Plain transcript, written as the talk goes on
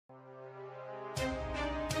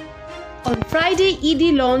On Friday,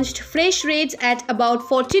 ED launched fresh raids at about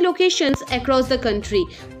 40 locations across the country,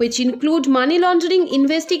 which include money laundering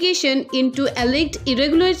investigation into alleged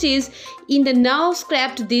irregularities in the now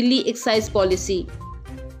scrapped Delhi excise policy.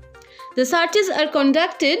 The searches are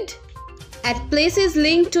conducted at places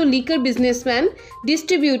linked to liquor businessmen,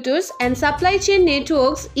 distributors and supply chain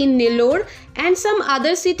networks in Nellore and some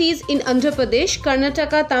other cities in Andhra Pradesh,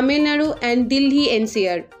 Karnataka, Tamil Nadu and Delhi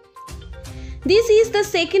NCR. This is the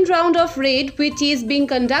second round of raid which is being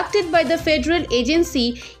conducted by the federal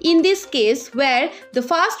agency in this case, where the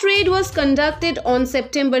first raid was conducted on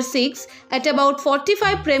September 6 at about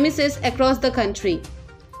 45 premises across the country.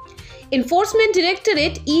 Enforcement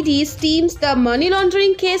Directorate ED steams the money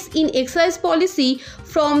laundering case in excise policy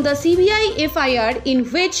from the CBI FIR in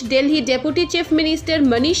which Delhi Deputy Chief Minister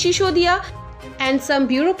Manish Sisodiya and some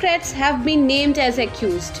bureaucrats have been named as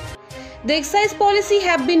accused. The excise policy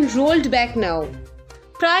have been rolled back now.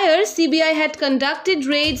 Prior, CBI had conducted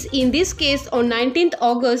raids in this case on 19th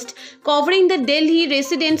August covering the Delhi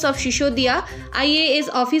residence of Sisodiya, IAS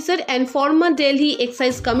officer and former Delhi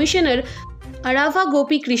Excise Commissioner Arava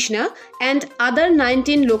Gopi Krishna and other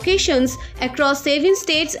 19 locations across 7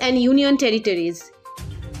 states and union territories.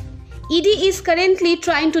 ED is currently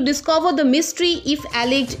trying to discover the mystery if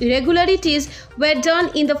alleged irregularities were done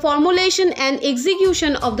in the formulation and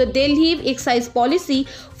execution of the Delhi excise policy,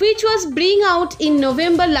 which was brought out in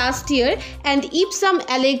November last year, and if some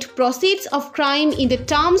alleged proceeds of crime in the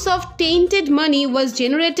terms of tainted money was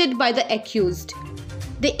generated by the accused.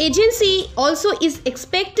 The agency also is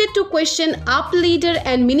expected to question AAP leader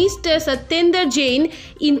and Minister Satyendra Jain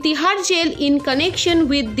in Tihar jail in connection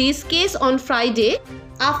with this case on Friday,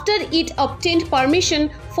 after it obtained permission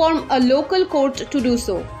from a local court to do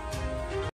so.